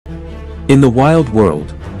In the wild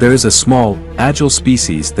world, there is a small, agile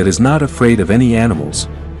species that is not afraid of any animals,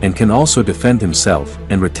 and can also defend himself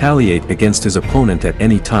and retaliate against his opponent at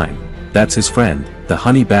any time. That's his friend, the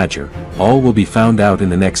honey badger. All will be found out in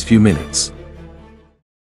the next few minutes.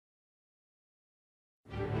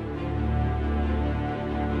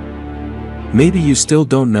 Maybe you still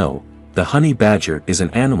don't know, the honey badger is an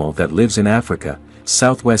animal that lives in Africa,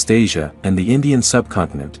 Southwest Asia, and the Indian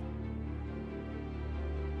subcontinent.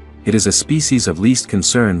 It is a species of least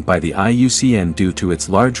concern by the IUCN due to its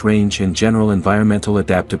large range and general environmental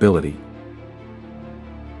adaptability.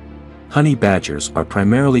 Honey badgers are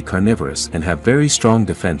primarily carnivorous and have very strong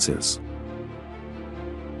defenses.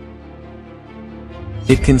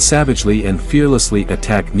 It can savagely and fearlessly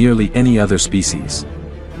attack nearly any other species.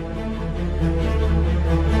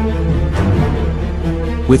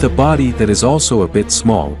 With a body that is also a bit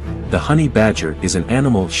small, the honey badger is an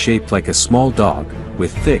animal shaped like a small dog,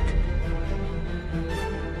 with thick,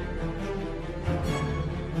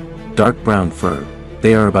 dark brown fur.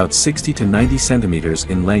 They are about 60 to 90 centimeters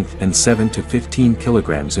in length and 7 to 15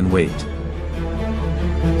 kilograms in weight.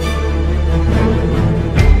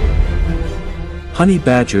 Honey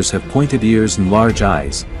badgers have pointed ears and large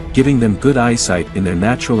eyes, giving them good eyesight in their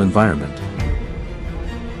natural environment.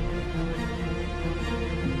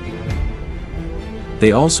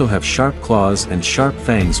 They also have sharp claws and sharp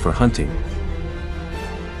fangs for hunting.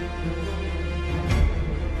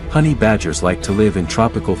 Honey badgers like to live in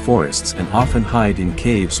tropical forests and often hide in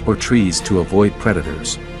caves or trees to avoid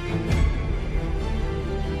predators.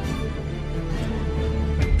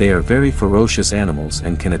 They are very ferocious animals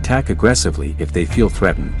and can attack aggressively if they feel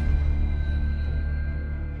threatened.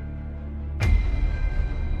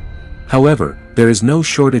 However, there is no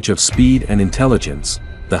shortage of speed and intelligence.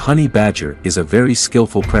 The honey badger is a very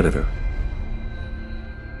skillful predator.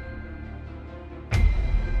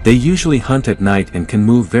 They usually hunt at night and can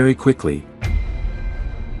move very quickly.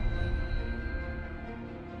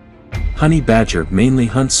 Honey badger mainly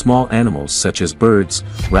hunt small animals such as birds,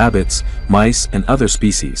 rabbits, mice, and other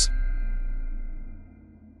species.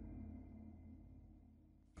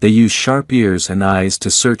 They use sharp ears and eyes to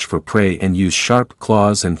search for prey and use sharp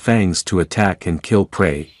claws and fangs to attack and kill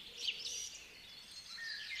prey.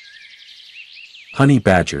 Honey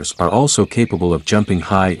badgers are also capable of jumping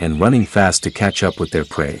high and running fast to catch up with their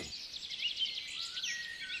prey.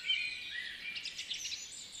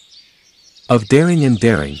 Of daring and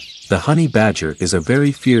daring, the honey badger is a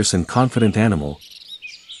very fierce and confident animal.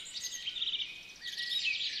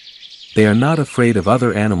 They are not afraid of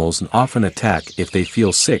other animals and often attack if they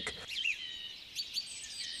feel sick,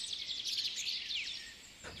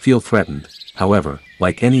 feel threatened. However,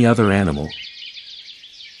 like any other animal,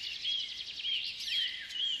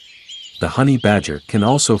 the honey badger can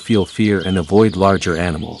also feel fear and avoid larger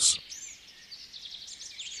animals.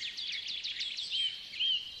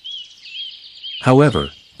 However,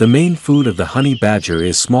 the main food of the honey badger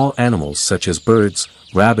is small animals such as birds,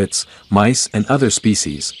 rabbits, mice, and other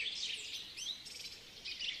species.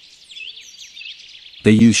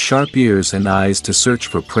 They use sharp ears and eyes to search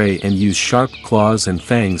for prey and use sharp claws and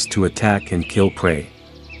fangs to attack and kill prey.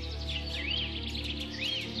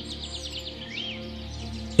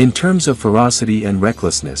 In terms of ferocity and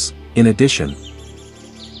recklessness, in addition,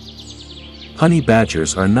 honey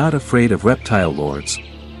badgers are not afraid of reptile lords.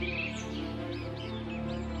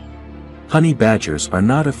 Honey badgers are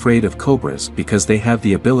not afraid of cobras because they have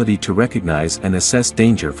the ability to recognize and assess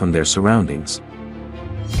danger from their surroundings.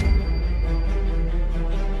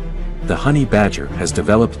 The honey badger has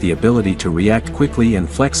developed the ability to react quickly and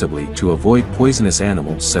flexibly to avoid poisonous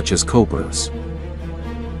animals such as cobras.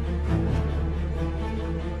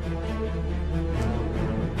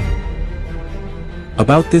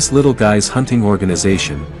 About this little guy's hunting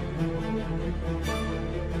organization.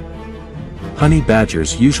 Honey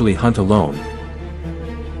badgers usually hunt alone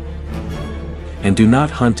and do not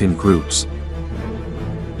hunt in groups.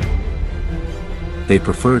 They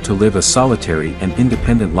prefer to live a solitary and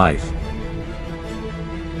independent life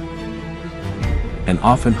and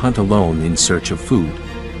often hunt alone in search of food.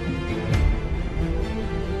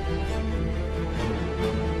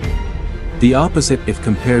 The opposite if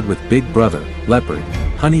compared with big brother, leopard.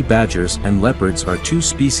 Honey badgers and leopards are two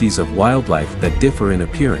species of wildlife that differ in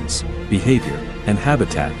appearance, behavior, and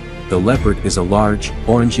habitat. The leopard is a large,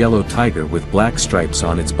 orange-yellow tiger with black stripes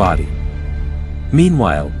on its body.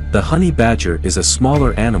 Meanwhile, the honey badger is a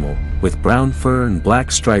smaller animal, with brown fur and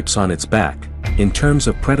black stripes on its back. In terms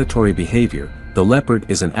of predatory behavior, the leopard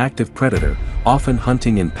is an active predator, often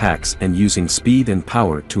hunting in packs and using speed and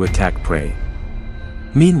power to attack prey.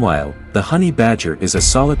 Meanwhile, the honey badger is a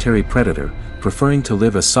solitary predator, preferring to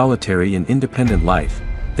live a solitary and independent life.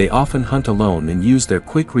 They often hunt alone and use their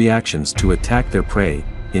quick reactions to attack their prey.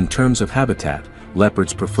 In terms of habitat,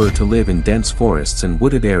 leopards prefer to live in dense forests and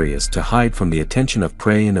wooded areas to hide from the attention of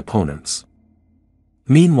prey and opponents.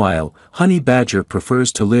 Meanwhile, honey badger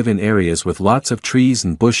prefers to live in areas with lots of trees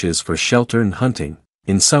and bushes for shelter and hunting.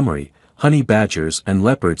 In summary, honey badgers and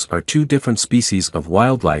leopards are two different species of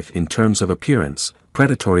wildlife in terms of appearance,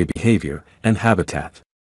 predatory behavior, and habitat.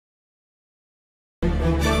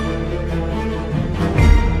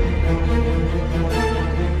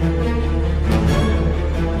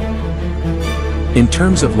 In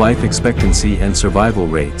terms of life expectancy and survival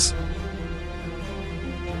rates,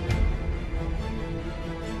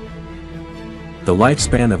 the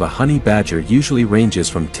lifespan of a honey badger usually ranges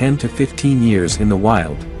from 10 to 15 years in the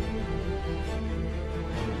wild.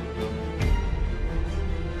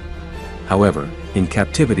 However, in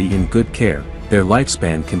captivity in good care, their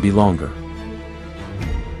lifespan can be longer.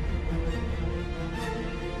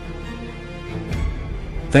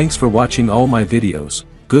 Thanks for watching all my videos.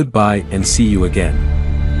 Goodbye and see you again.